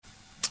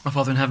Our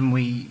Father in heaven,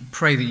 we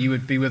pray that you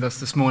would be with us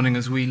this morning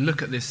as we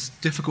look at this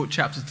difficult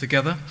chapter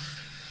together.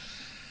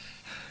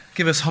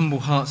 Give us humble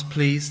hearts,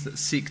 please, that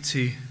seek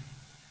to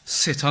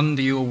sit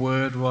under your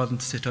word rather than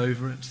to sit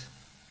over it.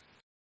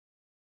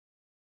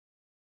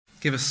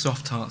 Give us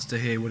soft hearts to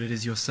hear what it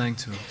is you're saying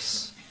to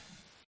us.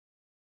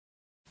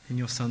 In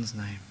your Son's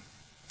name,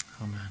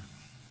 amen.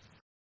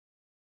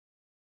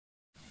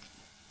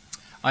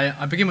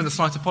 I begin with a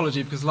slight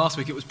apology because last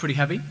week it was pretty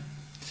heavy.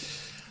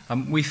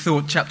 We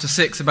thought chapter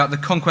 6 about the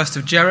conquest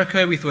of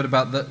Jericho. We thought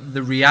about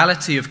the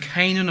reality of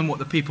Canaan and what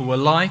the people were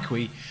like.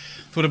 We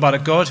thought about a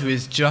God who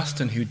is just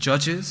and who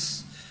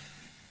judges.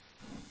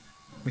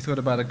 We thought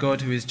about a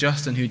God who is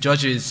just and who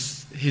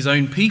judges his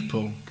own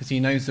people because he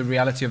knows the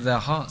reality of their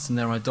hearts and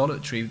their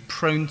idolatry,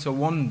 prone to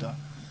wander,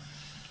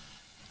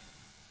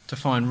 to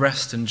find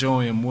rest and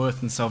joy and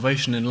worth and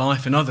salvation in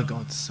life in other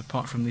gods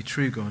apart from the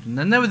true God. And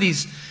then there were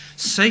these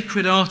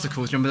sacred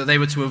articles, remember, that they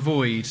were to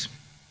avoid.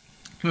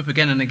 Come up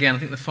again and again. I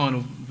think the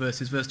final verse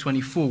is verse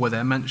 24 where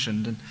they're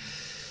mentioned. And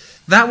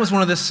that was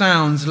one of the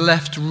sounds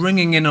left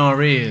ringing in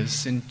our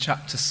ears in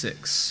chapter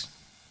 6.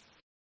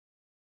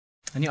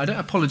 And yet I don't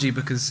apologize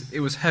because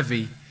it was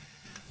heavy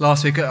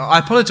last week. I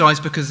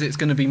apologise because it's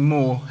going to be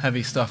more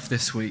heavy stuff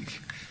this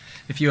week.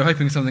 If you were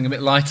hoping for something a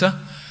bit lighter,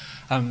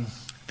 a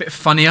bit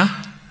funnier,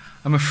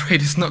 I'm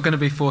afraid it's not going to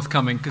be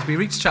forthcoming because we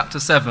reached chapter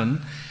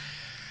 7.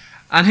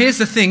 And here's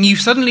the thing, you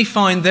suddenly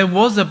find there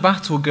was a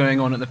battle going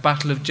on at the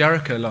Battle of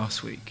Jericho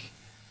last week.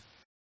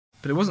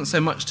 But it wasn't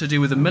so much to do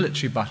with a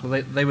military battle.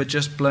 They were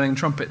just blowing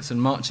trumpets and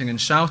marching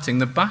and shouting.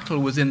 The battle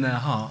was in their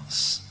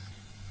hearts.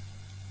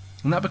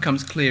 And that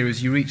becomes clear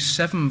as you reach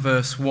 7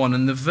 verse 1.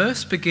 And the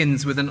verse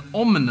begins with an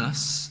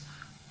ominous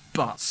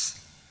but.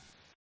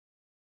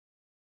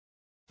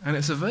 And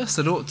it's a verse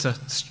that ought to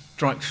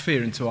strike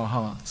fear into our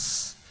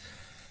hearts.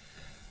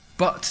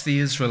 But the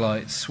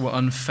Israelites were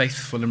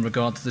unfaithful in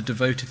regard to the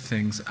devoted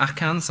things.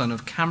 Achan, son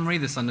of Camri,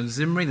 the son of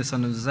Zimri, the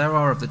son of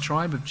Zerah of the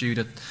tribe of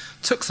Judah,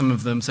 took some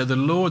of them, so the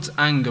Lord's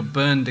anger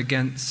burned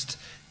against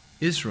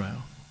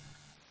Israel.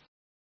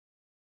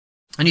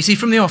 And you see,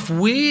 from the off,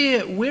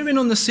 we're in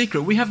on the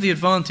secret. We have the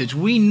advantage.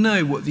 We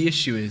know what the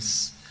issue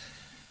is.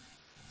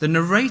 The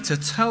narrator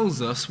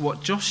tells us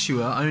what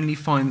Joshua only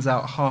finds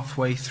out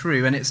halfway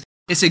through, and it's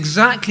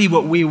exactly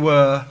what we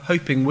were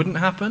hoping wouldn't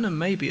happen, and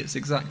maybe it's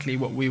exactly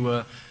what we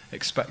were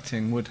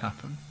expecting would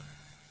happen.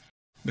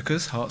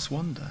 Because hearts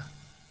wander,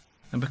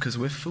 and because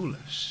we're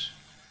foolish.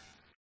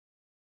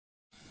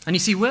 And you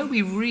see, where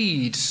we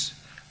read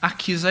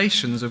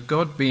accusations of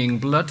God being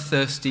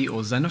bloodthirsty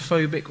or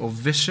xenophobic or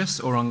vicious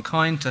or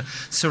unkind to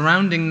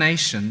surrounding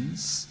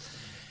nations,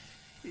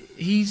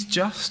 he's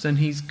just and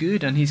he's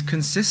good and he's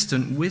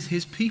consistent with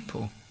his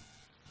people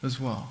as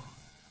well.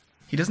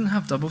 He doesn't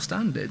have double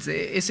standards.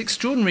 It's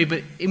extraordinary,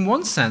 but in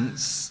one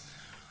sense,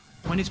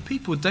 when his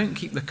people don't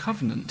keep the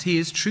covenant, he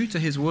is true to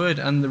his word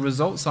and the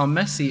results are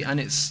messy, and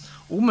it's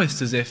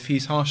almost as if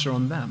he's harsher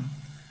on them.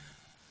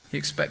 He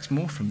expects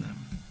more from them.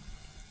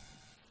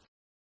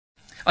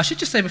 I should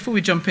just say before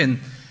we jump in,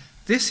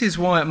 this is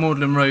why at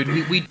Magdalen Road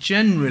we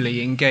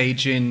generally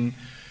engage in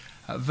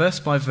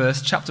verse by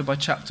verse, chapter by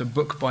chapter,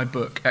 book by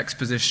book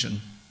exposition.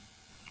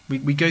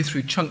 We go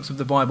through chunks of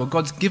the Bible.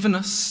 God's given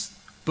us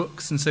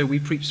books, and so we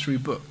preach through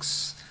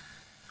books.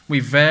 We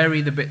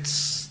vary the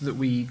bits that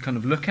we kind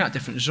of look at,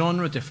 different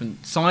genre,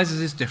 different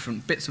sizes,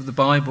 different bits of the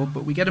Bible,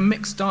 but we get a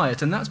mixed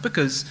diet, and that's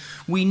because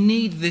we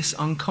need this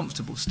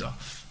uncomfortable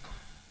stuff.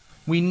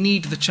 We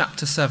need the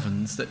chapter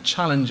 7s that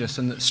challenge us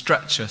and that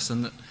stretch us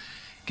and that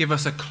give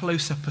us a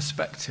closer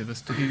perspective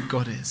as to who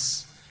God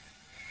is.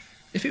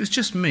 If it was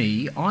just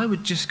me, I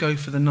would just go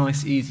for the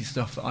nice, easy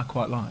stuff that I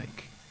quite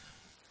like.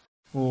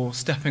 Or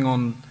stepping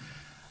on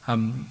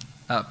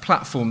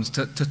platforms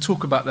to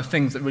talk about the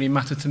things that really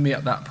matter to me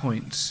at that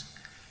point.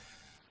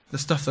 The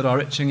stuff that our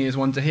itching ears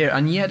want to hear.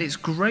 And yet it's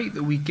great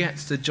that we get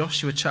to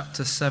Joshua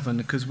chapter 7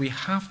 because we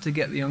have to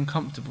get the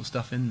uncomfortable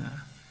stuff in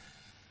there.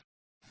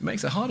 It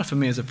makes it harder for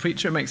me as a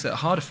preacher. It makes it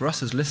harder for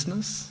us as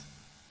listeners.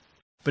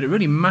 But it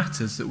really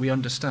matters that we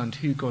understand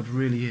who God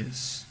really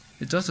is.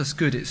 It does us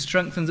good. It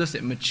strengthens us.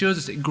 It matures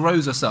us. It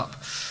grows us up.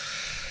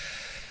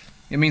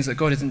 It means that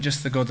God isn't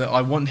just the God that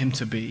I want him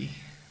to be,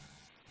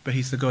 but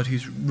he's the God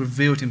who's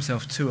revealed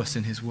himself to us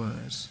in his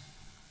word.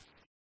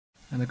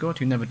 And the God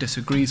who never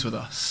disagrees with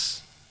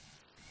us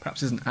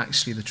perhaps isn't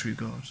actually the true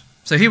God.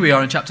 So here we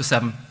are in chapter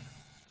 7.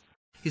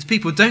 His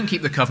people don't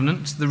keep the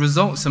covenant. The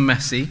results are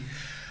messy.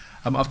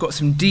 I've got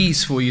some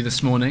D's for you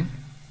this morning.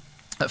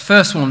 At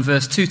first one,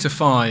 verse 2 to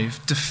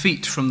 5,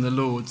 defeat from the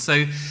Lord.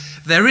 So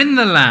they're in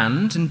the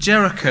land, and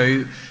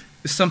Jericho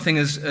is something,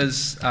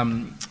 as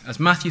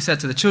Matthew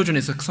said to the children,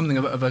 is something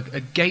of a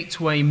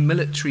gateway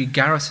military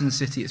garrison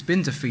city. It's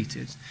been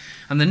defeated.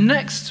 And the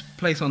next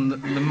place on the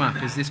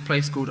map is this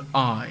place called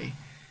Ai.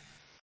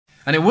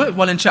 And it worked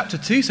well in chapter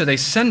 2, so they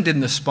send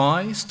in the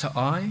spies to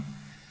Ai.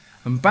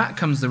 And back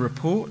comes the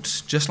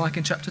report, just like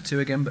in chapter 2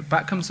 again, but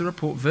back comes the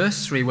report.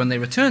 Verse 3, when they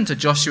returned to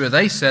Joshua,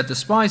 the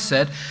spies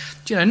said,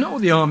 not all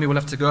the army will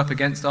have to go up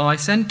against Ai.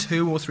 Send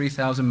 2,000 or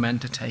 3,000 men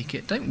to take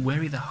it. Don't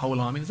weary the whole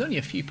army. There's only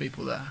a few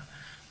people there.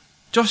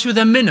 Joshua,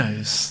 they're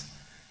minnows.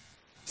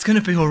 It's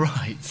going to be all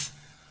right.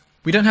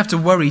 We don't have to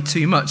worry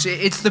too much.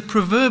 It's the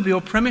proverbial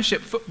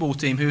Premiership football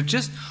team who are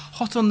just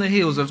hot on the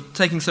heels of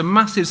taking some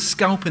massive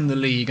scalp in the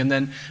league, and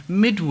then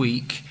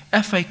midweek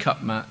FA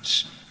Cup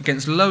match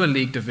against lower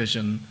league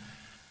division.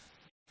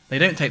 They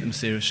don't take them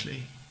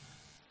seriously,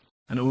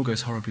 and it all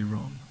goes horribly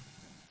wrong.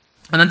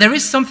 And then there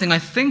is something, I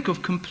think,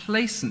 of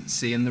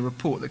complacency in the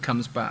report that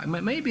comes back.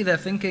 Maybe they're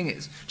thinking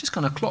it's just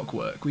kind of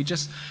clockwork. We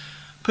just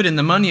put in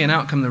the money and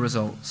out come the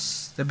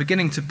results. They're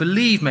beginning to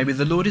believe maybe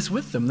the Lord is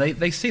with them.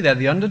 They see they're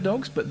the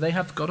underdogs, but they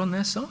have God on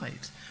their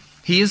side.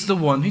 He is the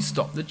one who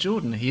stopped the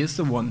Jordan. He is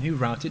the one who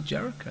routed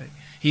Jericho.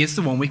 He is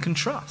the one we can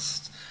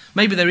trust.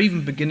 Maybe they're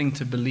even beginning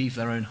to believe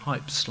their own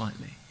hype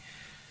slightly.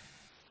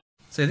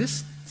 So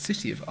this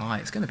city of Ai,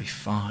 it's going to be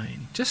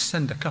fine. Just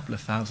send a couple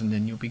of thousand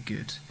in, you'll be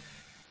good.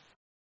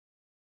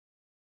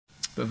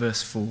 But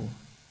verse 4.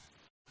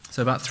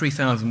 So about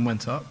 3,000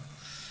 went up,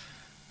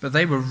 but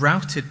they were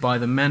routed by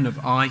the men of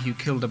Ai, who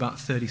killed about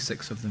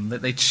 36 of them.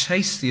 That they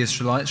chased the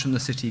Israelites from the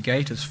city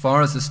gate as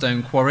far as the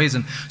stone quarries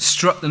and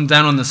struck them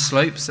down on the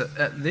slopes.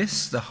 At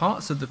this, the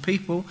hearts of the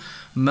people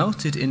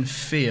melted in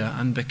fear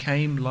and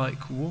became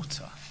like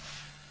water.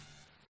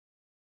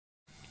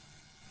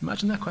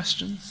 Imagine their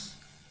questions.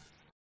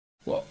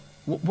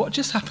 What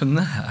just happened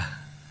there?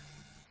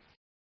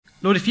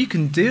 Lord, if you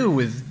can deal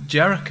with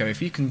Jericho,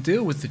 if you can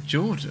deal with the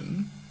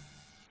Jordan,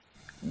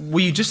 were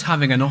you just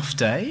having an off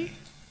day?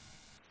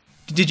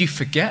 Did you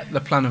forget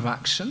the plan of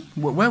action?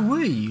 Where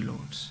were you,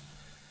 Lord?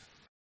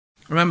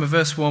 Remember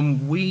verse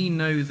 1, we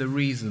know the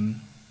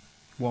reason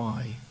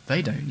why.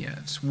 They don't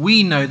yet.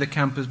 We know the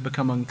camp has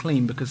become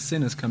unclean because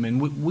sin has come in.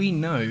 We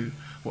know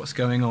what's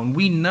going on.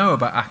 We know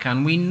about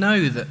Achan. We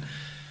know that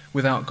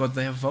without God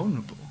they are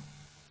vulnerable.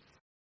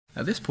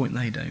 At this point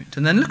they don't.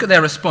 And then look at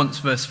their response,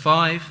 verse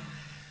 5.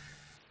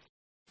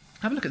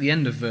 Have a look at the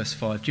end of verse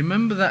 5. Do you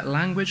remember that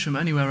language from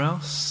anywhere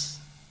else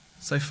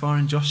so far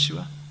in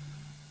Joshua?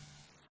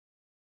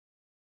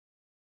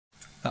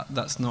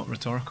 That's not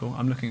rhetorical.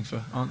 I'm looking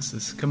for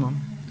answers. Come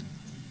on.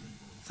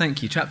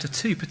 Thank you. Chapter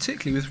 2,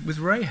 particularly with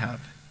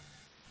Rahab.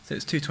 So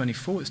it's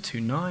 2:24, it's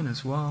 2:9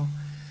 as well.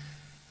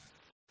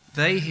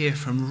 They hear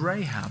from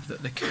Rahab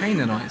that the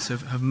Canaanites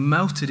have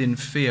melted in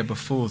fear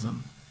before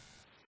them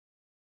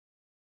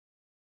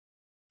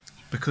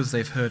because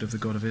they've heard of the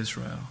God of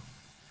Israel.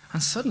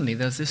 And suddenly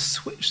there's this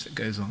switch that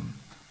goes on.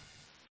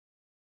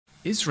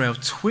 Israel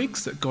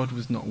twigs that God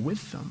was not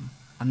with them,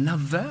 and now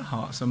their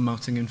hearts are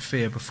melting in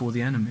fear before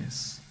the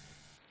enemies.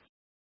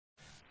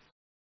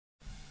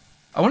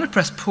 I want to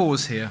press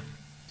pause here,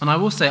 and I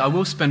will say I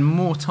will spend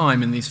more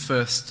time in these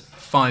first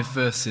 5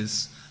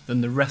 verses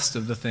than the rest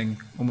of the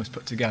thing almost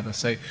put together.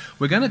 So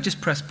we're going to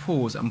just press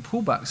pause and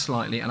pull back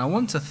slightly, and I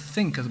want to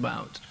think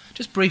about,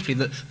 just briefly,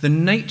 the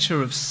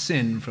nature of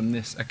sin from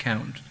this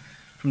account,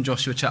 from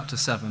Joshua chapter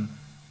 7.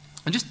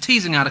 And just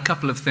teasing out a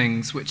couple of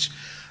things which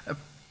are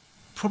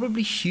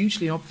probably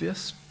hugely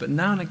obvious, but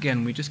now and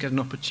again we just get an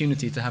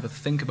opportunity to have a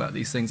think about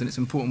these things, and it's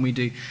important we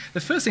do. The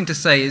first thing to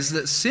say is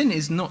that sin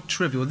is not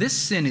trivial. This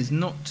sin is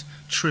not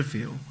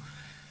trivial.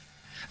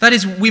 That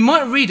is, we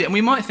might read it and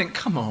we might think,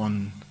 come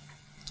on,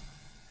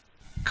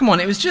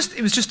 it was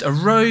just a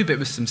robe, it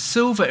was some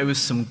silver, it was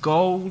some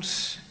gold.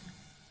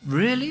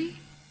 Really?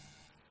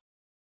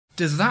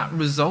 Does that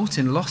result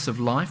in loss of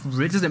life?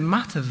 Really? Does it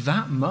matter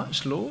that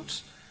much, Lord?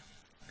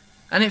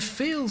 And it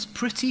feels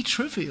pretty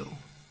trivial.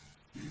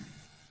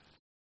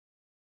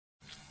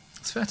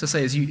 It's fair to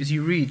say, as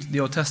you read the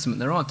Old Testament,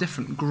 there are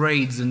different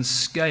grades and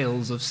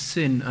scales of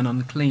sin and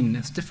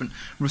uncleanness, different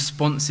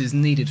responses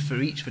needed for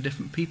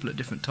different people at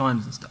different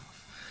times and stuff.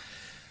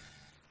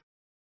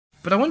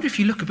 But I wonder if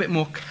you look a bit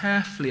more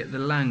carefully at the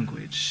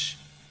language,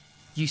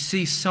 you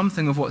see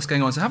something of what's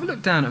going on. So have a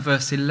look down at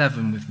verse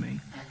 11 with me.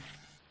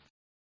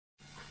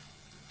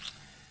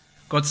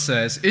 God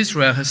says,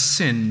 Israel has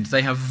sinned.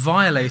 They have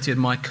violated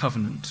my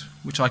covenant,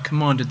 which I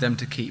commanded them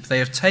to keep. They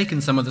have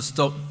taken some of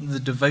the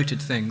devoted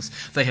things.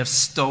 They have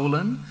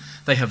stolen.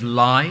 They have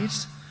lied.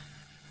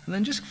 And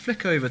then just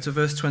flick over to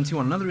verse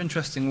 21. Another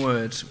interesting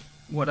word,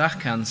 what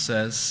Achan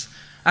says.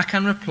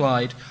 Achan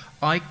replied,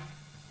 I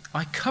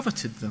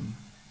coveted them.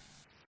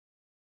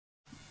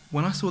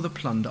 When I saw the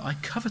plunder, I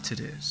coveted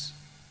it.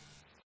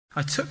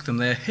 I took them.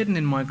 They are hidden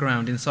in my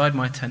ground, inside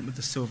my tent with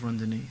the silver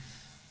underneath.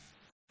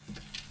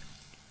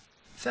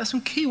 There are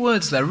some key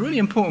words there, really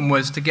important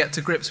words to get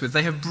to grips with.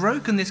 They have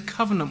broken this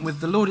covenant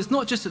with the Lord. It's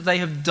not just that they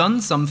have done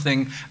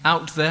something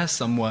out there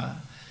somewhere.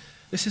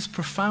 This is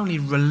profoundly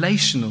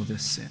relational,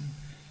 this sin.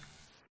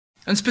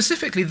 And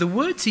specifically, the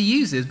words he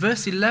uses,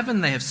 verse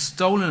 11, they have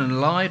stolen and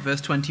lied.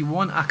 Verse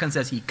 21, Achan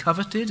says he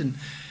coveted. And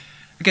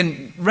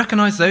again,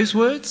 recognize those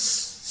words,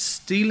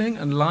 stealing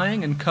and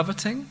lying and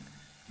coveting.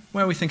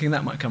 Where are we thinking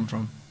that might come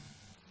from?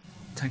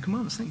 10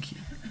 Commandments, thank you.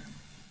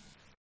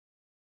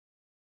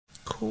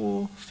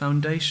 core,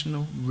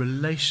 foundational,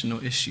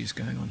 relational issues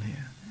going on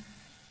here.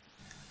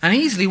 And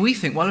easily we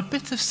think, well, a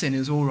bit of sin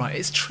is all right.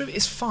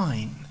 It's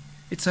fine.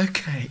 It's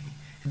okay.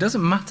 It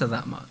doesn't matter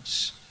that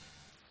much.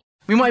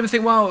 We might even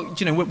think, well,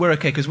 we're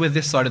okay because we're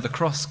this side of the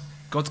cross.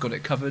 God's got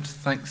it covered.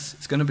 Thanks.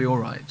 It's going to be all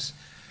right.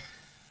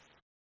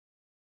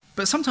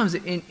 But sometimes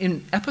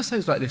in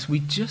episodes like this, we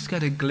just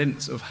get a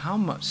glimpse of how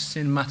much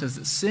sin matters,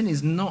 that sin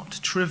is not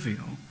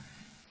trivial.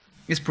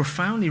 It's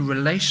profoundly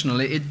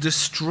relational. It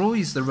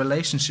destroys the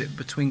relationship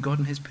between God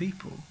and his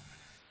people.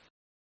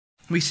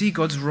 We see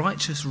God's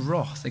righteous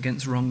wrath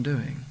against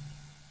wrongdoing.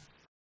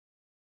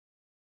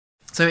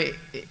 So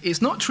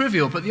it's not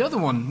trivial, but the other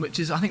one, which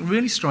is, I think,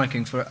 really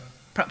striking for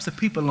perhaps the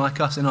people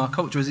like us in our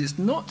culture, is it's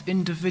not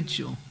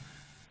individual.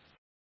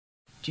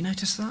 Do you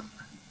notice that?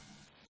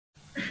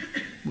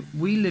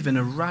 We live in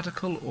a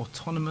radical,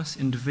 autonomous,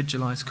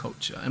 individualized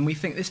culture, and we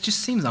think this just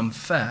seems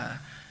unfair.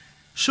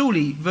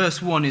 Surely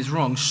verse 1 is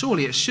wrong.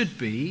 Surely it should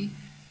be.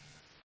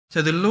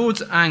 So the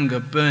Lord's anger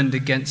burned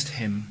against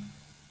him.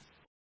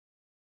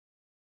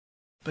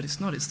 But it's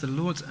not. It's the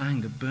Lord's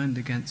anger burned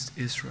against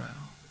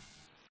Israel.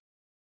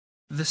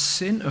 The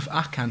sin of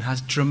Achan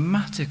has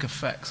dramatic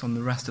effects on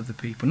the rest of the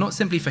people, not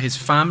simply for his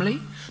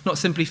family, not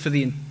simply for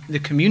the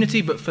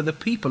community, but for the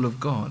people of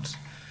God.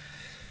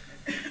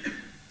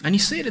 And you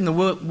see it in the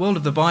world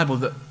of the Bible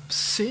that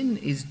sin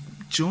is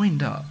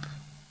joined up.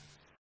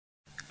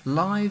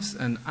 Lives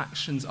and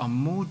actions are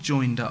more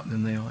joined up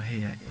than they are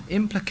here.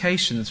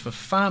 Implications for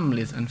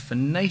families and for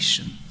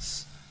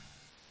nations.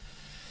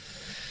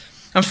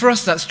 And for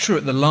us that's true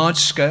at the large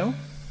scale.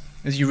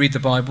 As you read the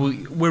Bible,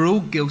 we're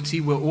all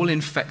guilty, we're all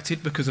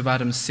infected because of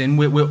Adam's sin,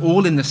 we're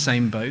all in the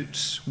same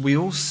boat, we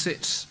all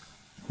sit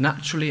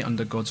naturally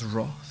under God's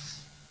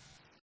wrath.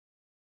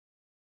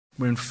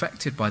 We're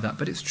infected by that,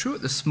 but it's true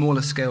at the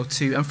smaller scale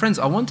too. And friends,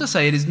 I want to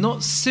say it is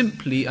not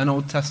simply an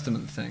Old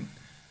Testament thing.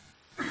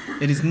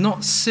 It is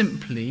not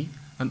simply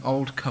an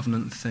Old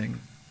Covenant thing.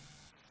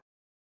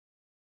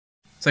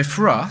 So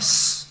for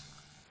us,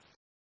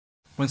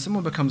 when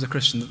someone becomes a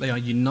Christian, that they are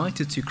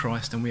united to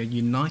Christ and we are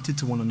united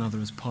to one another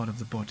as part of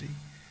the body.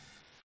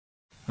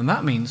 And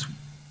that means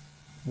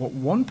what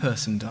one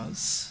person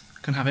does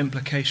can have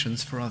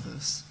implications for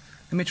others.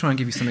 Let me try and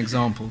give you some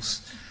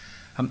examples.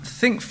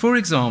 Think, for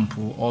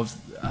example, of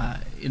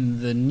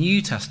in the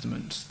New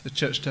Testament, the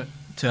church to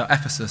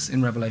Ephesus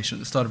in Revelation, at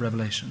the start of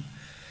Revelation.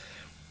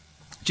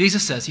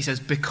 Jesus says, he says,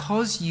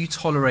 because you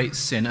tolerate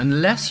sin,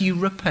 unless you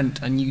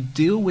repent and you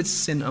deal with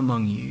sin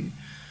among you,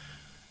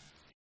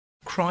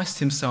 Christ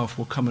himself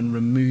will come and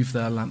remove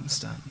their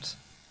lampstand.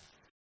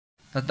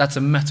 That's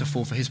a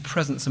metaphor for his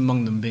presence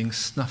among them being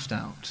snuffed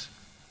out.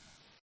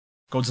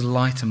 God's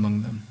light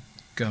among them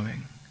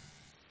going.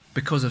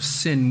 Because of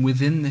sin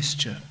within this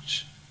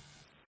church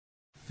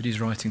that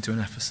he's writing to in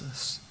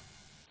Ephesus.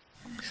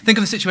 Think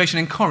of the situation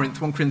in Corinth,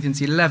 1 Corinthians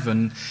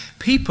 11.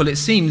 People, it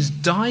seems,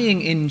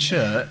 dying in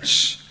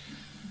church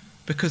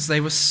because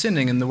they were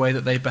sinning in the way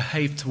that they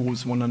behaved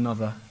towards one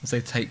another as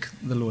they take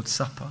the Lord's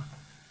Supper.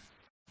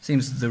 It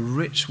seems the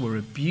rich were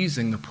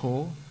abusing the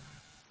poor,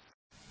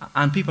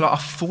 and people are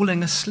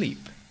falling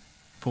asleep,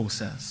 Paul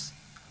says.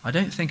 I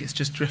don't think it's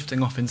just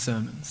drifting off in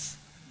sermons.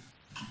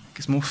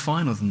 It's more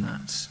final than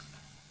that.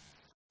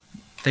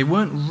 They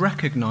weren't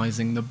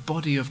recognizing the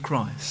body of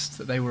Christ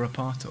that they were a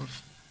part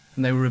of.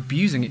 And they were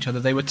abusing each other.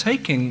 They were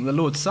taking the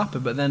Lord's Supper,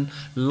 but then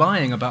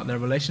lying about their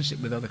relationship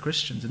with other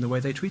Christians in the way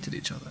they treated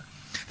each other.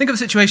 Think of the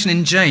situation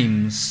in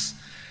James.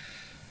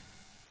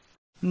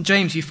 In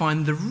James, you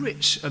find the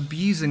rich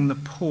abusing the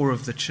poor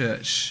of the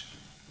church.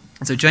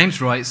 And so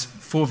James writes,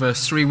 4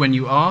 verse 3, when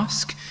you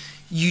ask,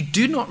 you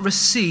do not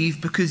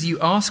receive because you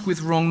ask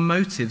with wrong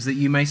motives, that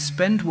you may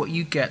spend what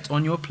you get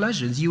on your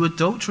pleasures. You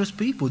adulterous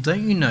people,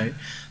 don't you know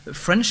that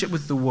friendship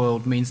with the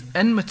world means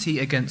enmity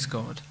against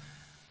God?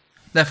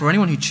 Therefore,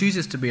 anyone who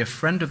chooses to be a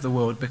friend of the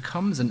world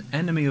becomes an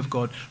enemy of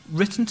God,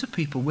 written to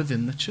people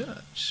within the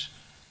church.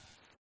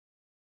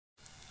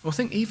 Or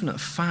think even at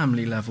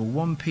family level,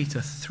 1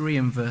 Peter 3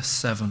 and verse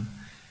 7.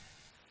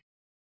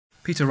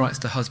 Peter writes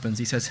to husbands,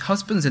 he says,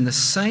 husbands, in the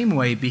same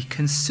way be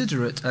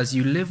considerate as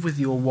you live with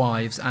your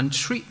wives and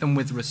treat them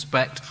with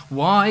respect.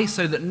 Why?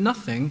 So that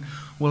nothing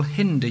will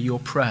hinder your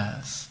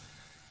prayers.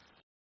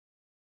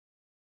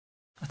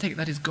 I take it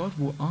that is God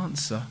will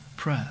answer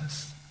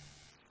prayers.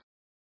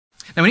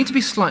 Now we need to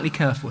be slightly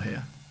careful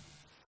here.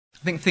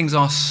 I think things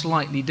are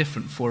slightly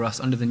different for us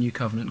under the new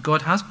covenant.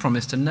 God has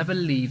promised to never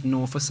leave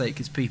nor forsake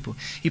his people.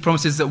 He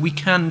promises that we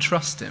can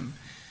trust him.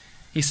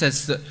 He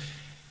says that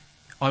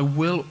I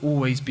will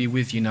always be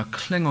with you. Now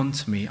cling on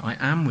to me. I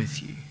am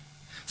with you.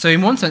 So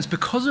in one sense,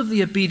 because of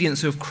the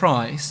obedience of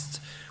Christ,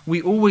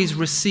 we always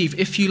receive,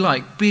 if you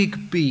like,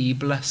 big B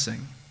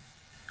blessing.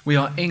 We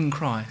are in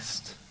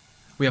Christ.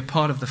 We are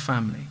part of the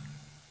family.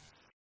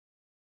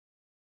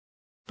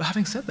 But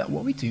having said that,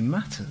 what we do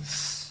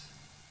matters.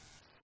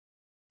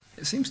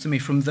 It seems to me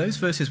from those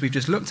verses we've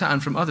just looked at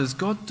and from others,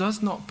 God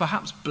does not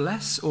perhaps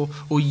bless or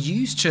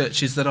use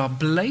churches that are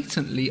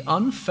blatantly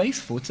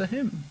unfaithful to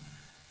him.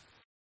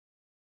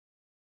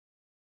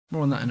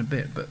 More on that in a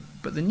bit.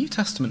 But the New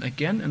Testament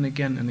again and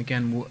again and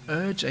again will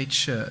urge a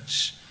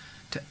church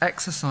to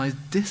exercise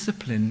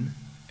discipline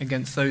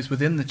against those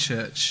within the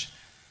church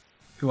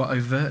who are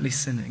overtly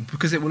sinning,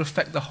 because it will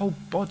affect the whole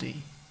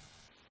body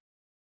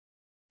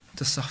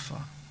to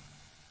suffer.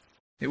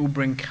 It will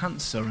bring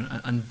cancer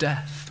and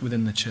death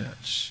within the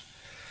church.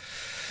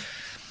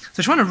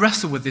 So trying to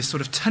wrestle with this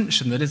sort of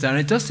tension that is there, and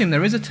it does seem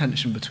there is a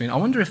tension between. I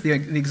wonder if the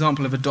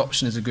example of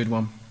adoption is a good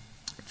one.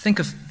 Think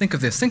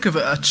of this. Think of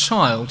a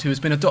child who has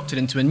been adopted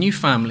into a new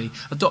family,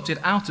 adopted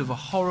out of a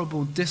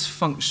horrible,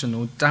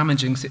 dysfunctional,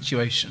 damaging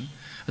situation,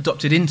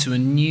 adopted into a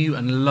new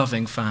and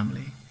loving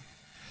family.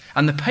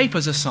 And the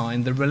papers are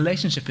signed, the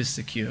relationship is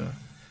secure.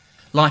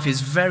 Life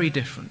is very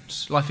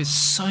different. Life is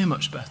so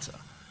much better.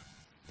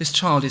 This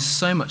child is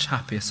so much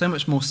happier, so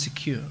much more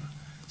secure,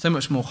 so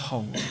much more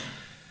whole.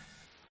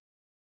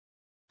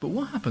 But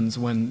what happens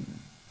when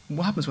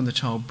the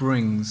child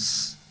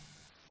brings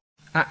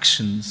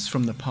actions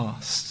from the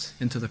past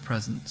into the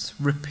present,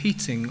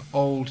 repeating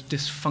old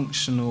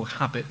dysfunctional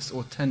habits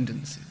or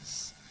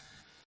tendencies?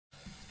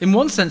 In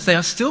one sense, they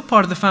are still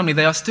part of the family.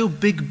 They are still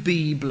big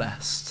B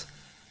blessed.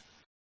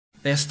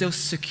 They are still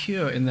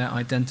secure in their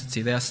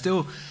identity. They are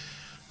still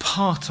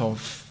part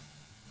of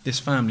this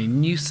family,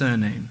 new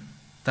surname.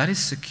 That is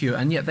secure,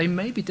 and yet they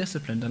may be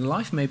disciplined, and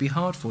life may be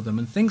hard for them,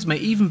 and things may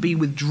even be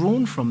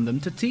withdrawn from them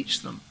to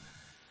teach them,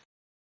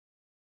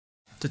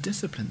 to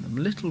discipline them.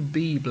 Little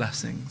B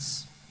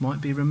blessings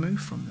might be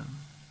removed from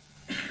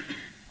them.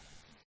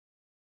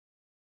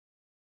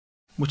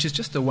 Which is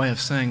just a way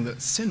of saying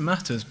that sin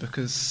matters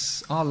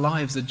because our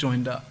lives are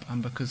joined up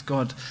and because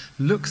God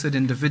looks at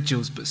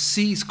individuals but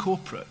sees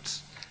corporate.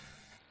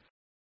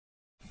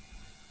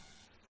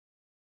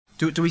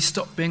 Do we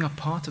stop being a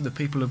part of the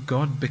people of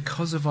God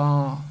because of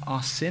our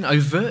sin,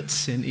 overt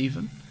sin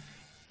even?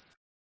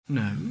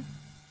 No.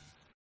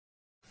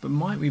 But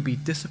might we be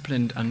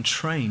disciplined and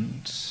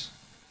trained?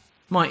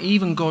 Might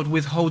even God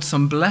withhold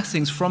some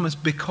blessings from us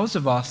because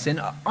of our sin?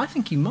 I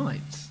think he might.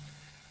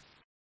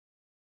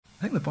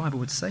 I think the Bible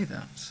would say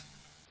that.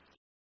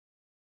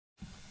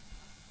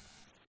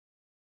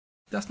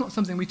 That's not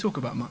something we talk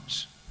about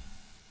much.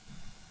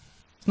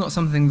 It's not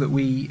something that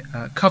we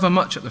cover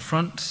much at the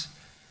front.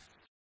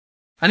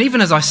 And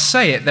even as I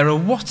say it, there are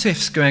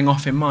what-ifs going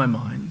off in my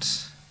mind.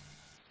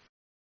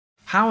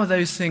 How are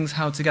those things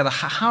held together?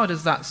 How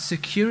does that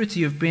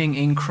security of being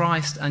in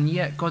Christ and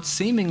yet God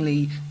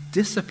seemingly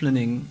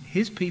disciplining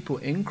his people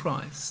in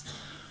Christ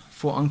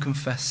for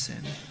unconfessed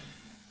sin,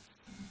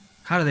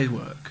 how do they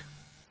work?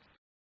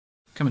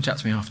 Come and chat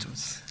to me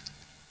afterwards.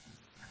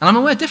 And I'm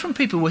aware different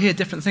people will hear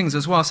different things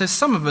as well. So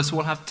some of us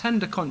will have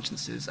tender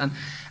consciences and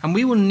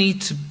we will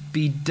need to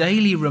be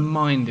daily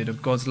reminded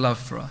of God's love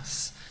for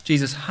us.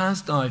 Jesus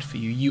has died for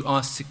you. You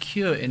are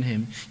secure in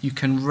him. You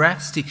can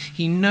rest.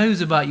 He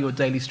knows about your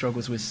daily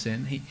struggles with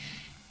sin.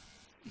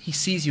 He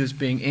sees you as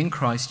being in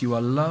Christ. You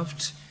are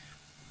loved.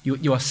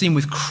 You are seen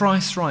with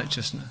Christ's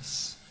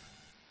righteousness.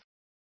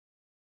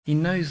 He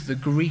knows the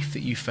grief that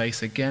you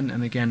face again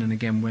and again and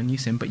again when you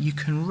sin, but you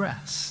can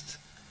rest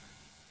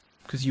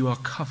because you are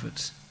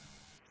covered.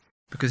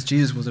 Because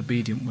Jesus was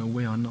obedient where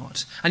we are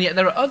not. And yet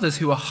there are others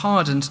who are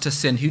hardened to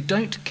sin, who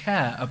don't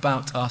care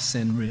about our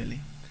sin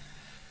really.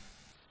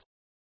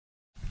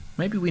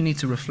 Maybe we need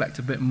to reflect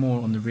a bit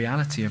more on the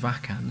reality of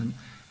Achan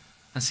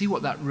and see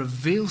what that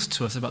reveals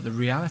to us about the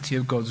reality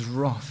of God's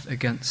wrath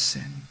against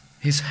sin,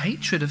 his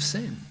hatred of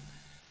sin.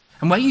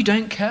 And where you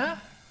don't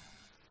care,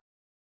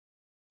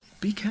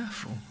 be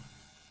careful.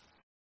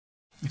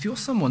 If you're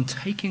someone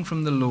taking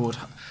from the Lord,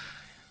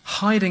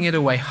 hiding it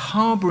away,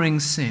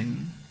 harboring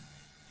sin,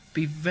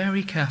 be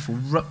very careful.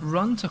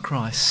 Run to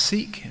Christ,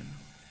 seek him.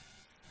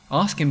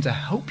 Ask him to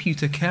help you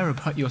to care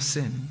about your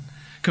sin.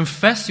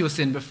 Confess your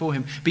sin before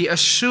him. Be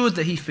assured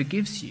that he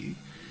forgives you.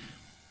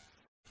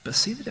 But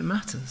see that it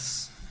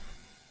matters.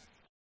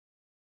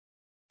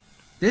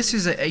 This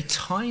is a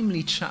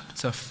timely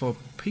chapter for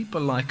people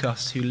like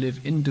us who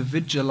live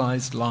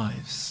individualized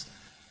lives.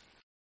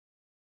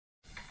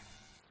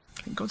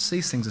 I think God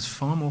sees things as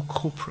far more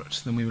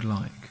corporate than we would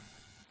like.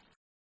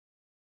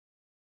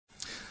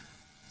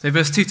 So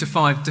verse 2 to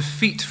 5,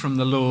 defeat from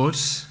the Lord.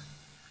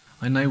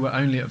 I know we're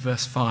only at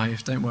verse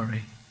 5, don't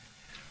worry.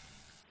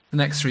 The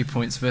next 3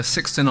 points, verse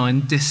 6 to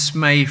 9,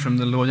 dismay from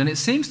the Lord. And it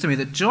seems to me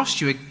that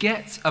Joshua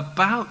gets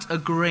about a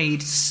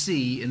grade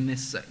C in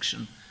this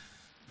section,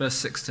 verse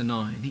 6 to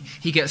 9.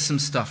 He gets some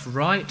stuff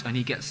right and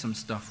he gets some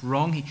stuff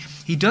wrong.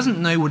 He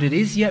doesn't know what it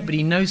is yet, but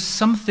he knows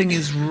something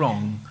is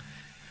wrong.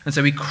 And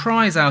so he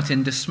cries out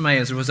in dismay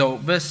as a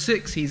result. Verse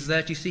 6, he's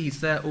there. Do you see? He's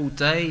there all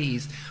day.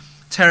 He's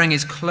tearing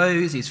his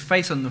clothes, his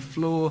face on the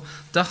floor,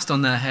 dust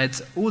on their heads,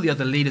 all the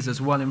other leaders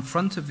as well in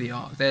front of the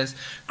ark. There's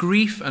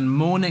grief and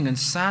mourning and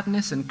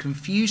sadness and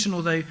confusion,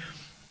 although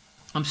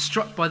I'm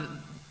struck by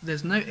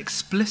there's no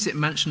explicit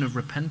mention of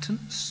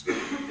repentance.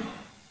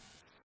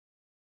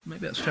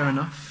 Maybe that's fair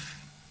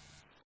enough.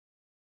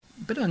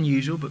 A bit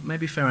unusual, but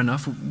maybe fair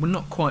enough. We're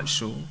not quite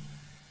sure.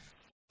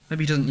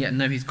 Maybe he doesn't yet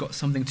know he's got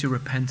something to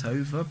repent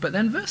over. But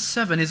then verse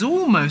 7 is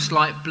almost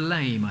like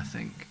blame, I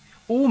think.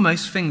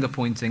 almost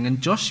finger-pointing.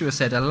 And Joshua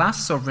said,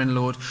 "Alas, sovereign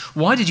Lord,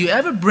 why did you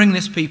ever bring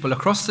this people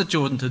across the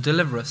Jordan to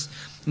deliver us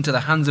into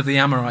the hands of the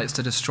Amorites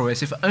to destroy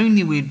us? If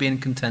only we'd been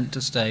content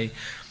to stay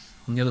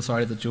on the other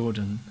side of the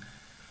Jordan."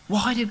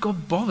 Why did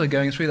God bother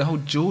going through the whole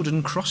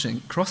Jordan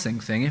crossing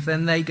thing if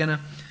then they're going to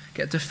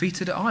get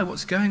defeated at Ai?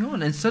 What's going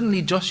on? And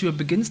suddenly Joshua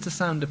begins to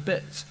sound a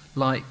bit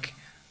like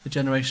the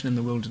generation in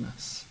the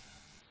wilderness,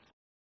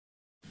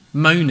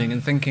 moaning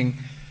and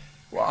thinking,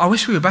 well, I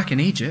wish we were back in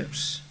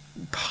Egypt,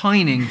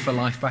 pining for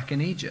life back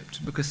in Egypt,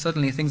 because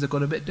suddenly things have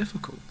got a bit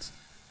difficult.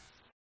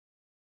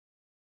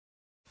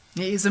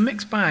 It is a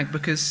mixed bag,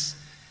 because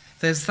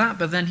there's that,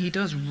 but then he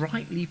does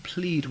rightly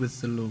plead with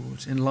the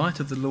Lord in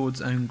light of the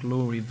Lord's own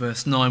glory.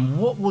 Verse 9,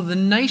 "What will the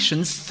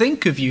nations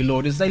think of you,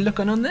 Lord, as they look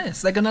on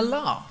this?" They're going to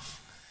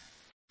laugh.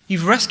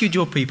 You've rescued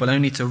your people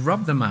only to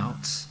rub them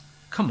out.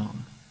 Come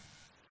on.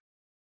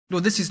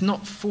 Lord, this is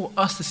not for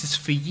us, this is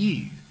for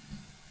you.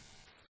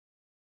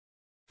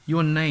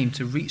 Your name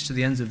to reach to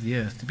the ends of the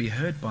earth, to be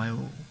heard by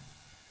all.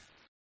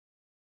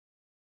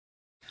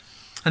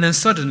 And then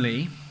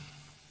suddenly,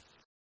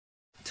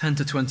 10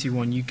 to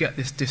 21, you get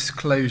this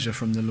disclosure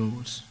from the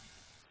Lord.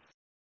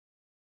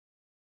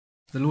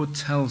 The Lord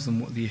tells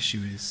them what the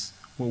issue is.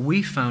 What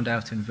we found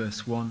out in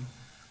verse 1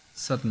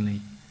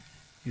 suddenly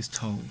is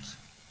told.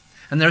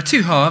 And there are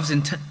two halves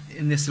in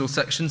this little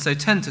section. So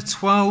 10 to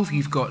 12,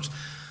 you've got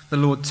the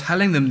Lord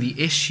telling them the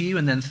issue,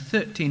 and then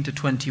 13 to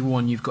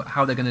 21, you've got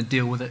how they're going to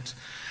deal with it.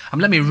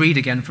 Let me read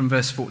again from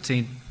verse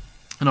 14,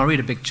 and I'll read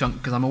a big chunk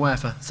because I'm aware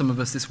for some of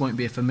us this won't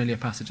be a familiar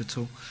passage at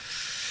all.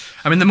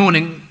 In the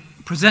morning,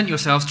 present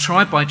yourselves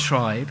tribe by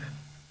tribe.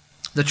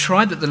 The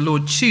tribe that the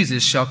Lord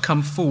chooses shall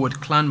come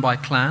forward clan by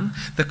clan.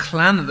 The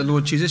clan that the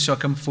Lord chooses shall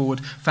come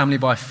forward family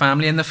by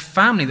family. And the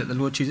family that the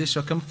Lord chooses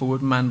shall come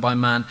forward man by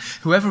man.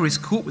 Whoever is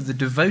caught with the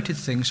devoted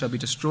thing shall be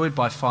destroyed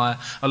by fire,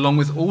 along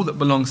with all that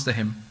belongs to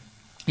him.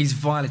 He's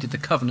violated the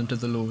covenant of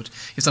the Lord.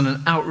 He's done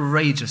an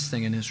outrageous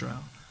thing in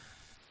Israel.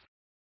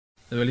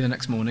 Early the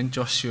next morning,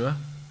 Joshua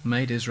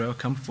made Israel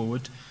come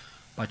forward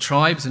by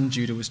tribes, and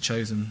Judah was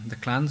chosen. The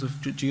clans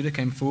of Judah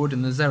came forward,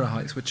 and the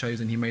Zerahites were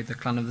chosen. He made the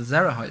clan of the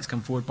Zerahites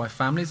come forward by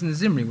families, and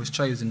Zimri was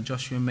chosen.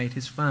 Joshua made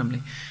his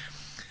family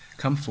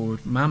come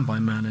forward man by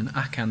man, and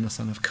Achan, the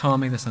son of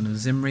Carmi, the son of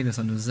Zimri, the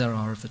son of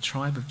Zerah, of the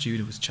tribe of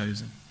Judah, was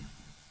chosen.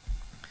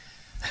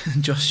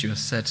 And Joshua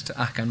said to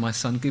Achan, "My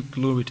son, give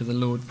glory to the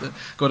Lord, the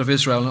God of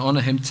Israel, and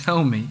honor him.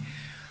 Tell me,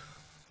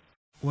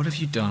 what have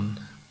you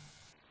done?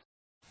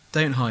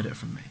 Don't hide it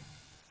from me."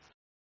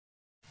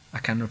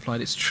 Achan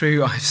replied, "It's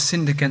true, I've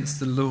sinned against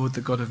the Lord,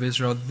 the God of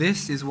Israel.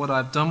 This is what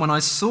I've done. When I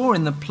saw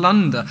in the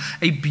plunder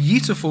a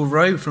beautiful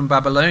robe from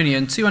Babylonia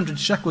and 200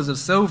 shekels of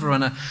silver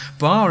and a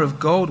bar of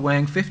gold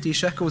weighing 50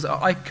 shekels,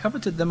 I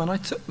coveted them and I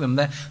took them.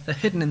 They're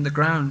hidden in the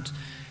ground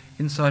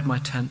inside my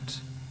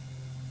tent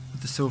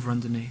with the silver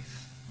underneath."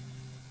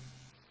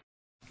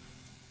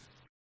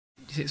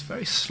 You see, it's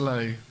very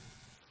slow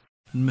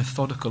and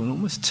methodical and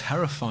almost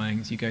terrifying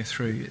as you go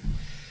through it.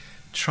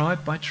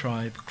 Tribe by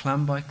tribe,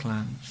 clan by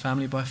clan,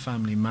 family by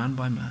family, man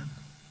by man,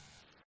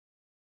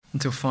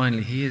 until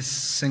finally he is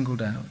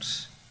singled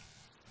out.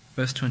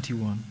 Verse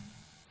 21.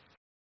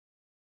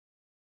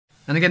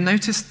 And again,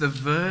 notice the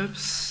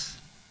verbs.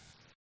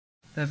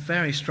 They're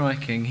very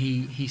striking.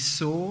 He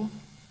saw,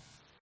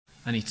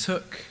 and he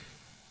took,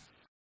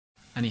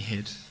 and he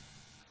hid.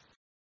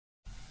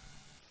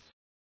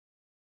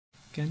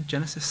 Again,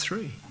 Genesis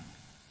 3.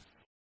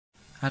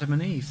 Adam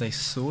and Eve, they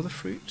saw the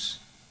fruit.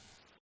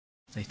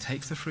 They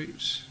take the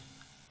fruit,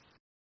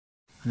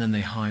 and then they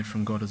hide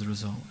from God as a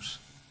result.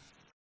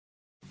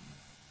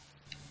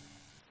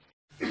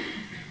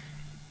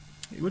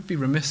 It would be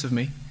remiss of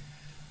me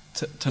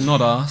to not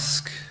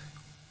ask,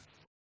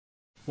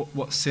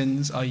 what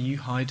sins are you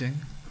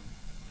hiding?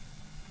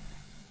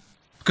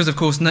 Because, of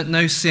course,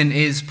 no sin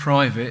is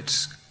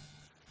private.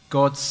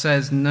 God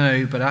says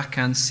no, but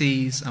Achan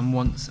sees and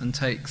wants and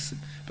takes.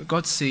 But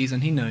God sees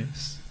and he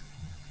knows.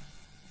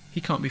 He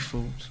can't be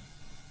fooled.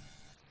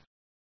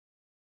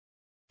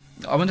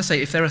 I want to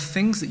say, if there are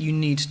things that you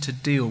need to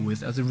deal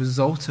with as a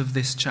result of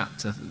this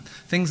chapter,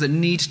 things that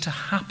need to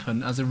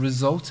happen as a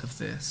result of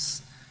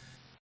this,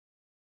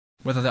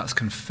 whether that's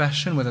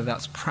confession, whether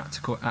that's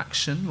practical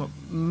action, well,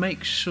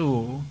 make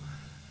sure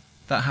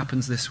that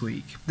happens this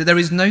week. That there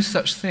is no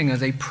such thing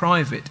as a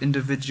private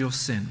individual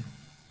sin.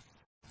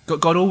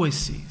 God always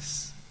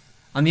sees.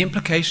 And the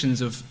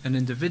implications of an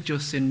individual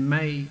sin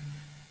may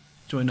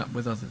join up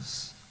with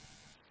others.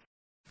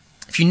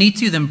 If you need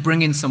to, then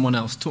bring in someone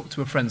else. Talk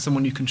to a friend,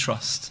 someone you can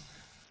trust,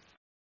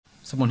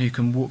 someone who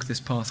can walk this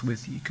path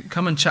with you.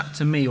 Come and chat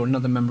to me or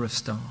another member of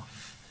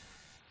staff.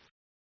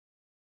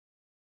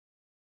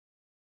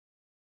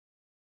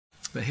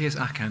 But here's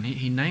Achan.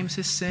 He names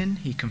his sin,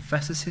 he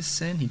confesses his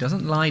sin, he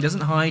doesn't lie, he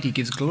doesn't hide, he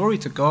gives glory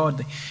to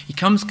God, he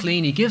comes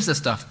clean, he gives the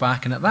stuff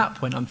back, and at that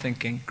point I'm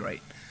thinking,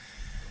 great.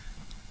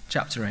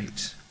 Chapter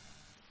 8.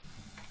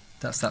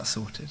 That's that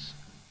sorted.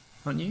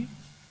 Aren't you?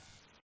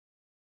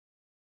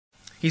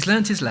 He's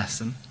learnt his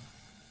lesson.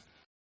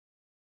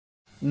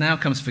 Now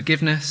comes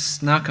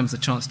forgiveness. Now comes the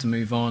chance to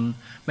move on.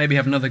 Maybe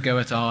have another go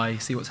at Ai,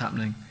 see what's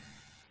happening.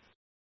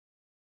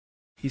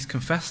 He's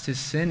confessed his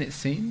sin, it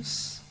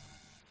seems.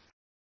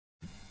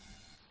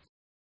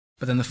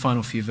 But then the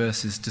final few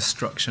verses,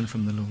 destruction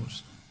from the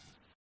Lord.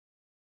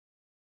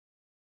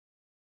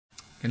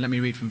 And let me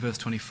read from verse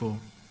 24.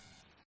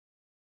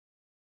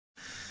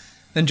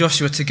 Then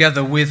Joshua,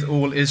 together with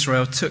all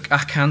Israel, took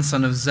Achan,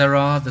 son of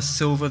Zerah, the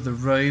silver, the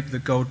robe, the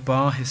gold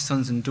bar, his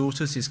sons and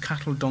daughters, his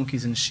cattle,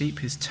 donkeys and sheep,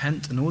 his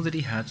tent, and all that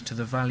he had, to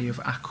the valley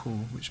of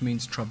Achor, which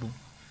means trouble.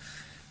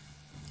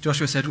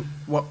 Joshua said,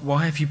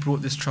 "Why have you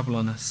brought this trouble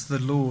on us? The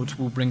Lord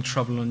will bring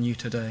trouble on you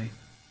today."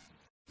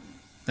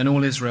 Then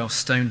all Israel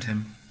stoned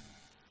him.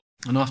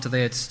 And after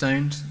they had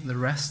stoned the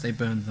rest, they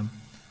burned them.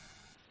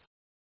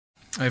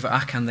 Over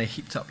Achan they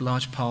heaped up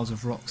large piles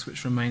of rocks,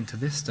 which remain to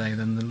this day.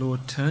 Then the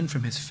Lord turned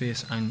from his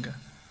fierce anger.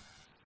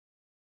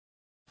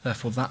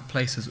 Therefore that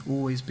place has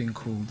always been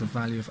called the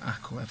Valley of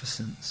Achor ever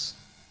since.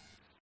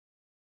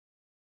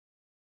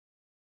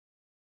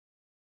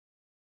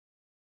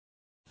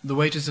 The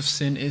wages of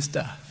sin is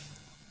death.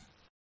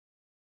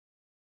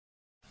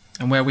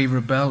 And where we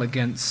rebel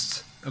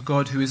against a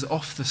God who is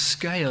off the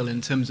scale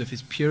in terms of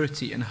his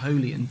purity and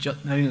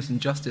holiness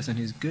and justice and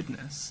his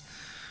goodness,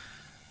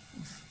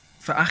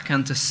 for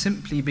Achan to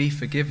simply be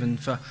forgiven,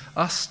 for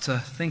us to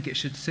think it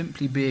should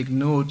simply be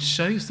ignored,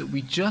 shows that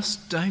we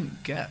just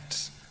don't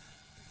get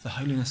the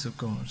holiness of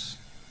God.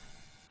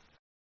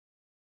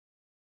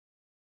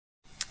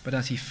 But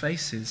as he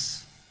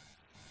faces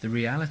the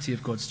reality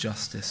of God's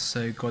justice,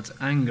 so God's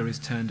anger is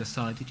turned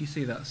aside. Did you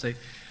see that? So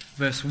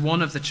verse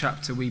 1 of the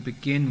chapter, we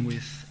begin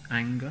with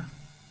anger.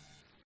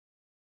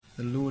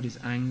 The Lord is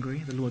angry.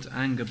 The Lord's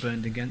anger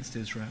burned against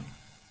Israel.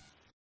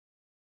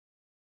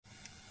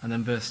 And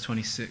then verse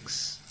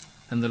 26,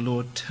 and the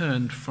Lord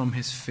turned from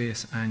his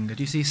fierce anger.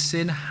 Do you see,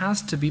 sin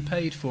has to be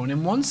paid for. And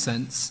in one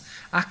sense,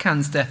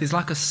 Achan's death is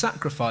like a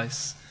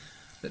sacrifice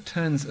that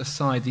turns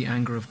aside the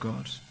anger of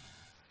God.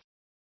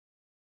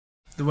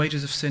 The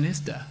wages of sin is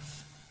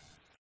death.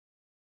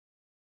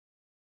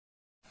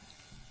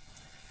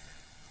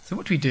 So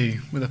what do we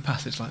do with a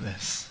passage like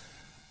this?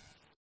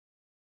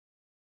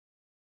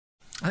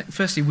 I think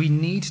firstly, we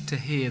need to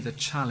hear the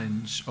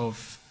challenge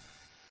of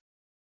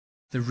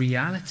the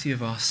reality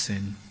of our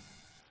sin,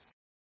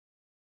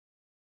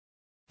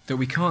 that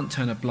we can't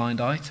turn a blind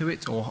eye to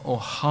it or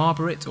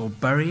harbour it or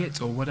bury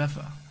it or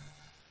whatever.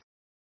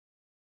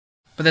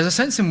 But there's a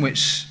sense in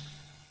which,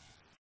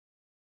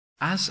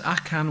 as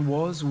Achan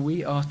was,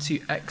 we are to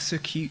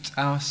execute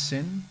our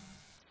sin.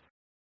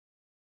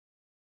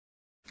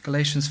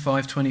 Galatians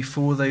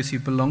 5:24, those who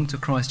belong to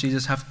Christ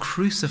Jesus have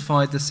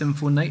crucified the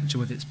sinful nature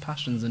with its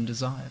passions and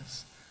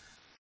desires.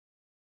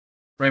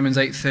 Romans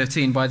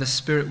 8:13, by the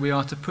Spirit we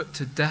are to put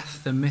to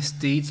death the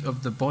misdeeds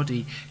of the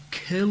body.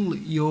 Kill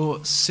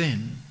your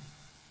sin,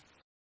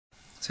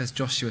 says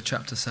Joshua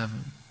chapter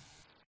 7.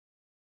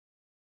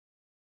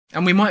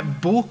 And we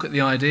might balk at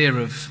the idea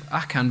of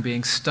Achan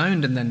being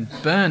stoned and then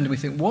burned. And we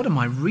think, what am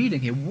I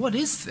reading here? What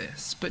is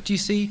this? But do you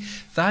see,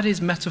 that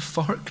is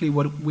metaphorically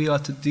what we are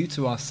to do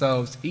to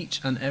ourselves each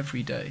and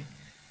every day.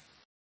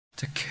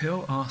 To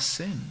kill our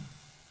sin.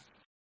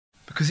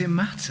 Because it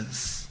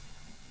matters.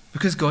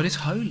 Because God is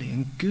holy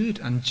and good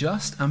and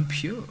just and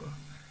pure.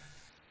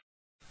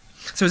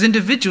 So as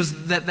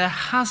individuals, that there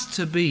has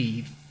to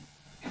be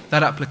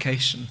that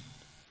application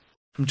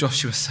from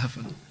Joshua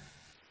 7.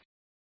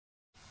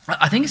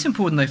 I think it's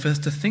important, though, for us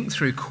to think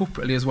through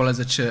corporately as well as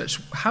a church,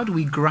 how do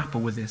we grapple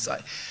with this?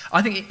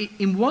 I think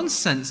in one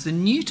sense, the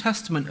New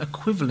Testament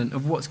equivalent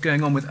of what's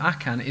going on with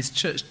Achan is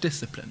church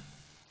discipline.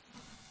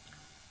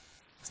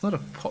 It's not a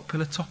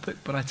popular topic,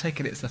 but I take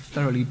it it's a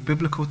thoroughly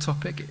biblical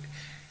topic.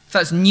 If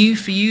that's new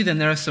for you, then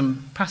there are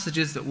some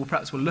passages that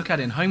we'll look at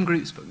in home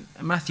groups, but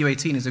Matthew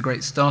 18 is a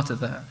great starter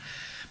there.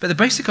 But the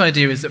basic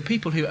idea is that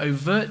people who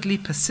overtly,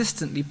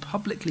 persistently,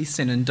 publicly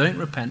sin and don't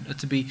repent are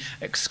to be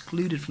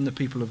excluded from the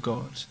people of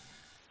God.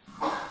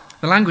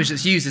 The language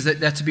that's used is that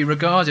they're to be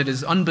regarded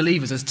as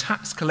unbelievers, as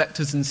tax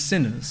collectors and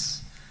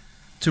sinners,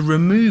 to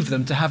remove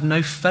them, to have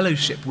no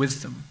fellowship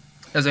with them.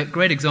 There's a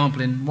great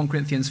example in 1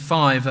 Corinthians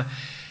 5, a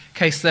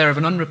case there of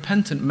an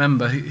unrepentant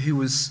member who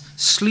was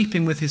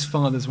sleeping with his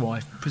father's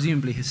wife,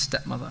 presumably his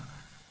stepmother.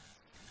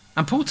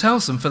 And Paul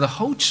tells them for the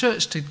whole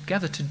church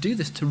together to do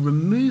this, to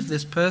remove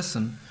this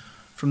person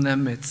from their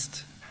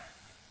midst.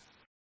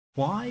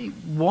 Why?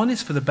 One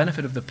is for the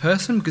benefit of the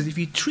person, because if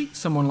you treat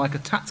someone like a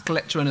tax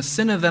collector and a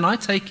sinner, then I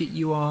take it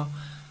you are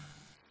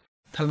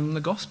telling them the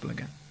gospel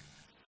again.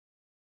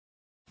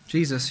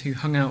 Jesus, who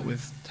hung out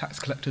with tax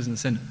collectors and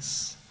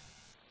sinners,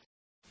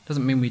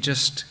 doesn't mean we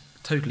just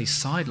totally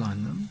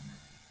sideline them,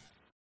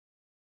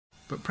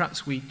 but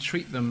perhaps we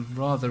treat them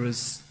rather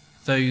as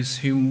those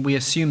whom we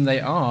assume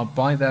they are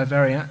by their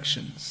very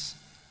actions.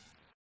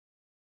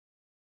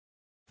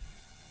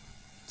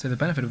 So the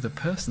benefit of the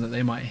person, that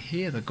they might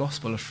hear the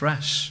gospel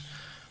afresh,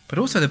 but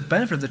also the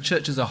benefit of the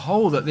church as a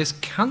whole, that this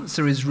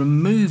cancer is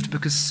removed,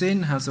 because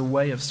sin has a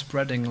way of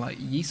spreading like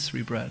yeast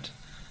through bread.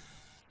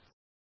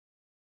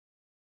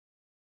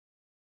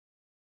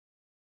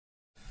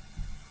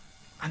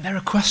 And there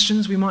are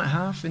questions we might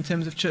have in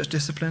terms of church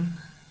discipline.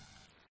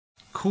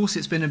 Of course,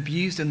 it's been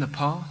abused in the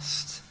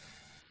past.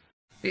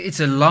 It's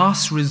a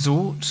last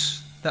resort.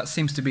 That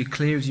seems to be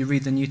clear as you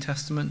read the New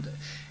Testament.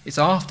 It's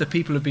after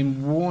people have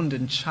been warned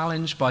and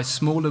challenged by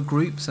smaller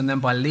groups and then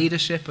by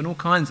leadership and all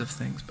kinds of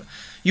things. But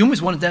you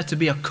almost want there to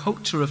be a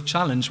culture of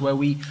challenge where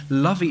we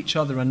love each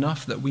other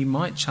enough that we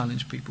might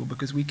challenge people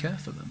because we care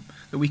for them,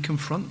 that we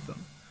confront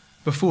them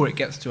before it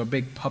gets to a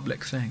big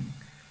public thing.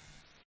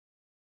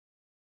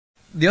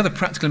 The other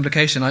practical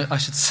implication, I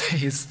should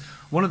say, is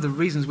one of the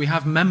reasons we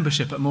have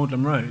membership at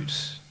Magdalen Road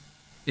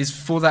is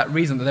for that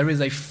reason, that there is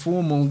a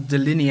formal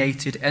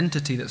delineated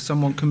entity that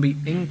someone can be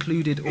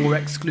included or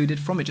excluded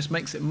from. It just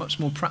makes it much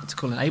more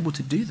practical and able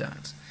to do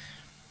that.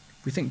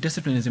 If we think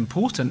discipline is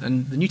important,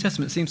 and the New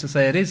Testament seems to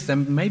say it is,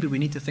 then maybe we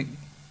need to think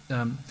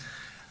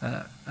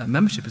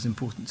membership is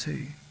important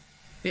too.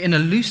 In a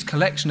loose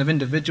collection of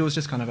individuals,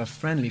 just kind of a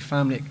friendly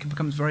family, it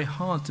becomes very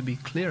hard to be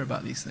clear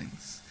about these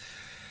things.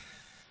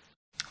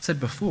 I've said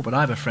before, but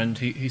I have a friend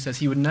who says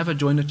he would never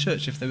join a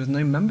church if there was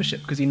no membership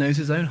because he knows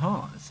his own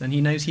heart and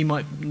he knows he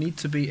might need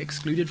to be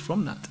excluded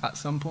from that at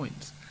some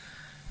point.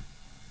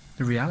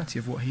 The reality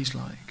of what he's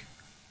like.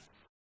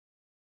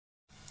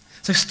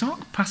 So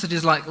stark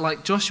passages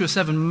like Joshua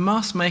 7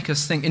 must make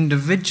us think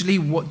individually,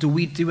 what do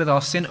we do with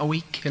our sin? Are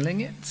we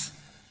killing it?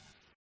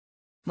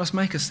 Must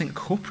make us think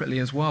corporately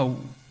as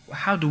well.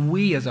 How do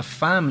we as a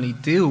family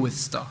deal with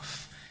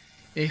stuff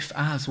if,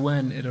 as,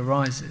 when it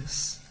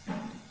arises?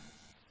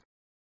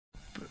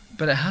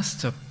 But it has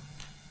to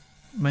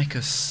make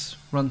us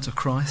run to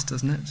Christ,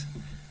 doesn't it?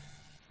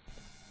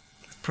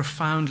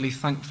 Profoundly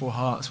thankful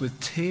hearts with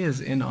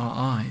tears in our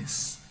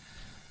eyes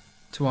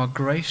to our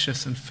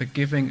gracious and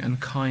forgiving and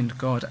kind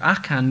God.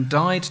 Achan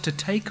died to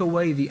take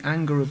away the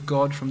anger of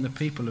God from the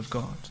people of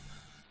God.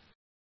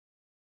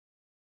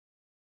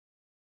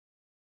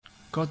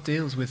 God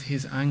deals with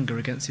his anger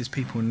against his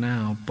people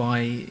now by,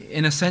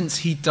 in a sense,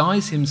 he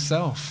dies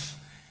himself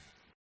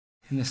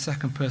in the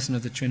second person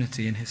of the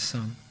Trinity in his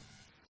Son,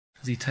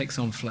 as he takes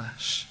on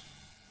flesh.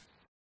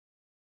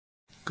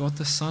 God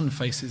the Son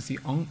faces the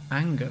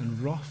anger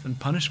and wrath and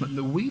punishment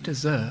that we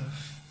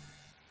deserve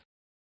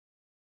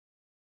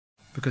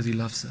because he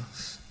loves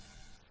us.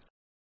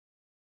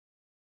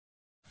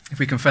 If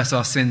we confess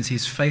our sins,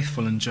 he's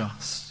faithful and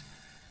just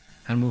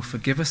and will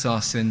forgive us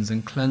our sins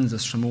and cleanse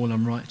us from all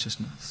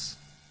unrighteousness.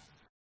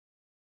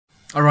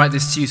 I write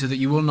this to you so that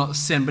you will not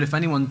sin, but if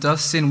anyone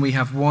does sin, we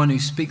have one who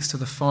speaks to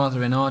the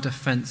Father in our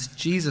defense,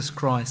 Jesus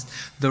Christ,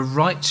 the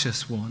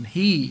righteous one.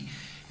 He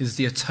is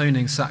the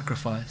atoning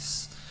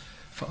sacrifice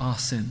for our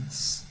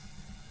sins.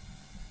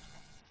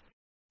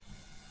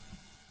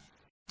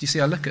 Do you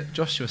see, I look at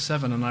Joshua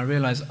 7 and I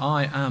realize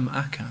I am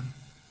Achan.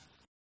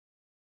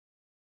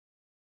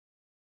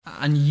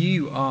 And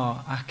you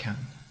are Achan.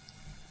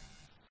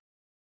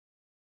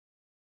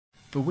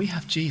 But we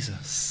have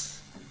Jesus.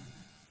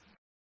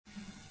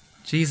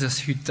 Jesus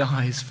who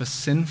dies for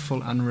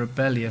sinful and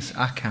rebellious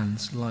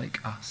Achans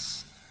like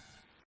us.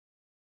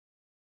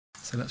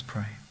 So let's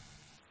pray.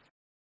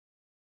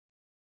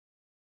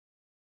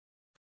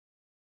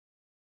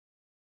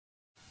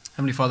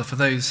 Heavenly Father, for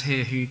those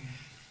here who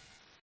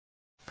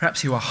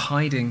perhaps are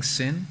hiding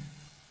sin,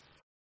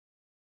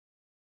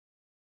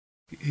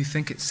 who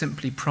think it's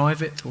simply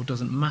private or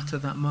doesn't matter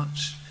that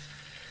much,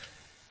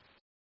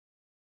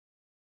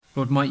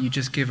 Lord, might you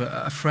just give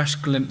a fresh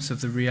glimpse of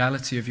the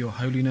reality of your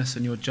holiness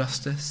and your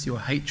justice, your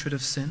hatred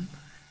of sin?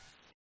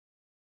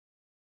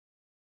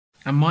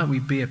 And might we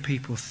be a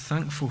people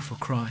thankful for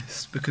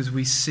Christ because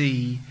we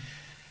see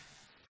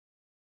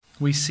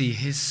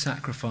his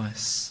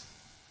sacrifice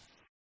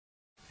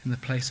in the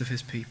place of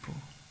his people.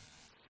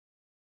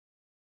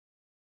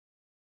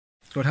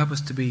 Lord, help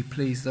us to be,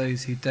 please,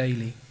 those who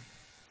daily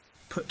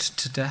put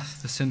to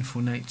death the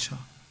sinful nature.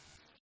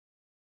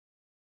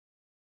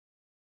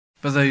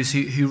 For those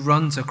who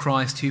run to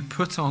Christ, who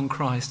put on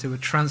Christ, who are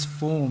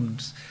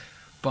transformed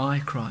by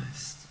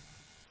Christ,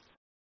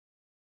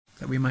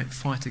 that we might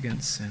fight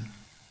against sin.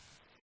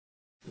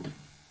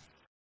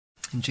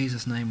 In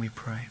Jesus' name we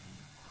pray.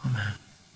 Amen.